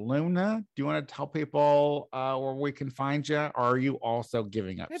Miss DeLuna. Do you want to tell people where we can find you, or are you also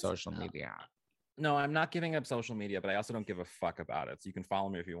giving up social media? No, I'm not giving up social media, but I also don't give a fuck about it. So you can follow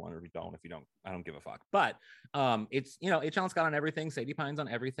me if you want, or if you don't. If you don't, I don't give a fuck. But it's, H.L. Scott on everything, Sadie Pines on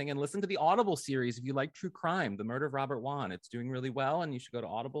everything, and listen to the Audible series if you like true crime, The Murder of Robert Wone. It's doing really well, and you should go to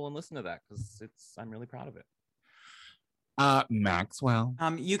Audible and listen to that, because I'm really proud of it. Maxwell.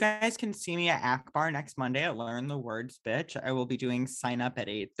 You guys can see me at Akbar next Monday at Learn the Words Bitch. I will be doing sign up at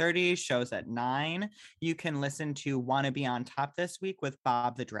 8:30, shows at 9. You can listen to Wanna Be on Top this week with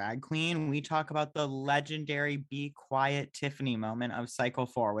Bob the Drag Queen. We talk about the legendary Be Quiet Tiffany moment of Cycle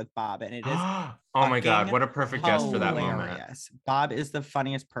 4 with Bob, and it is oh my god, what a perfect guest for that moment. Bob is the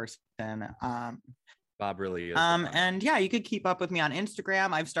funniest person. Bob really is. And yeah, you could keep up with me on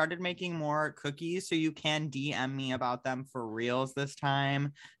Instagram. I've started making more cookies, so you can DM me about them for reels this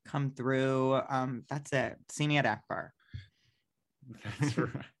time. Come through. That's it. See me at Akbar. That's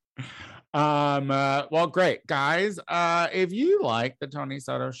right. Well, great guys. If you like the Tony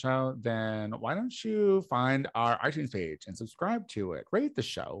Soto Show, then why don't you find our iTunes page and subscribe to it, rate the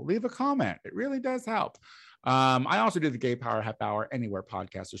show, leave a comment. It really does help. I also do the Gay Power Half Hour anywhere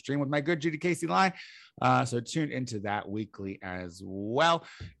podcasts are streamed with my good Judy Casey Lai. So tune into that weekly as well.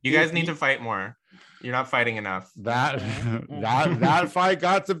 You guys need to fight more. You're not fighting enough. That fight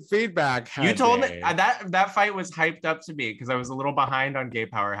got some feedback. You told me that fight was hyped up to me because I was a little behind on Gay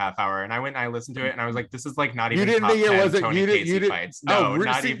Power Half Hour, and I went and I listened to it, and I was like, "This is like not even." You didn't think it was Tony Casey fights. No,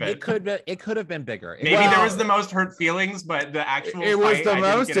 not even. It could have been bigger. Maybe there was the most hurt feelings, but the actual it was the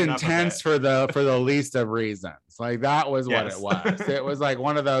most intense for the least of reasons. Like that was what it was. It was like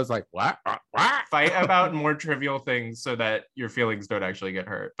one of those like what? Fight about more trivial things so that your feelings don't actually get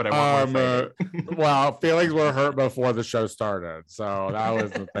hurt. But I want more well, feelings were hurt before the show started, so that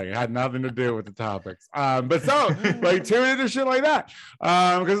was the thing. It had nothing to do with the topics. But so like tune into shit like that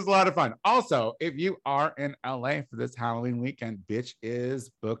because it's a lot of fun. Also, if you are in LA for this Halloween weekend, bitch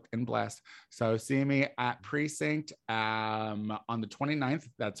is booked and blessed. So see me at Precinct on the 29th.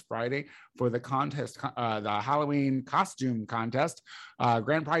 That's Friday for the contest, the Halloween costume contest.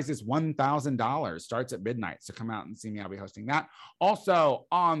 Grand prize is $1,000. Starts at midnight. So come out and see me. I'll be hosting that. Also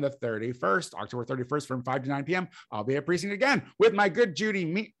on the 31st, October 31st from 5 to 9 p.m., I'll be at Precinct again with my good Judy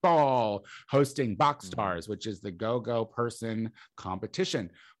Meatball hosting Box Stars, which is the go-go person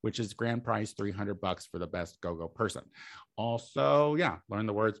competition, which is grand prize $300 for the best go-go person. Also, yeah, Learn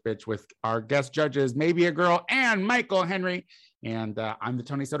the Words Bitch with our guest judges, Maybe a Girl and Michael Henry. And I'm the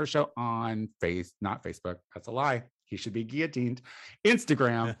Tony Soto Show on not Facebook. That's a lie. He should be guillotined.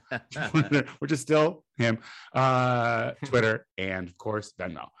 Instagram, which is still him, Twitter, and of course,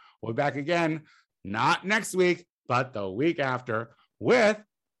 Venmo. We'll be back again, not next week, but the week after with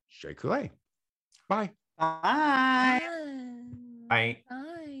Shea Coulee. Bye. Bye. Bye.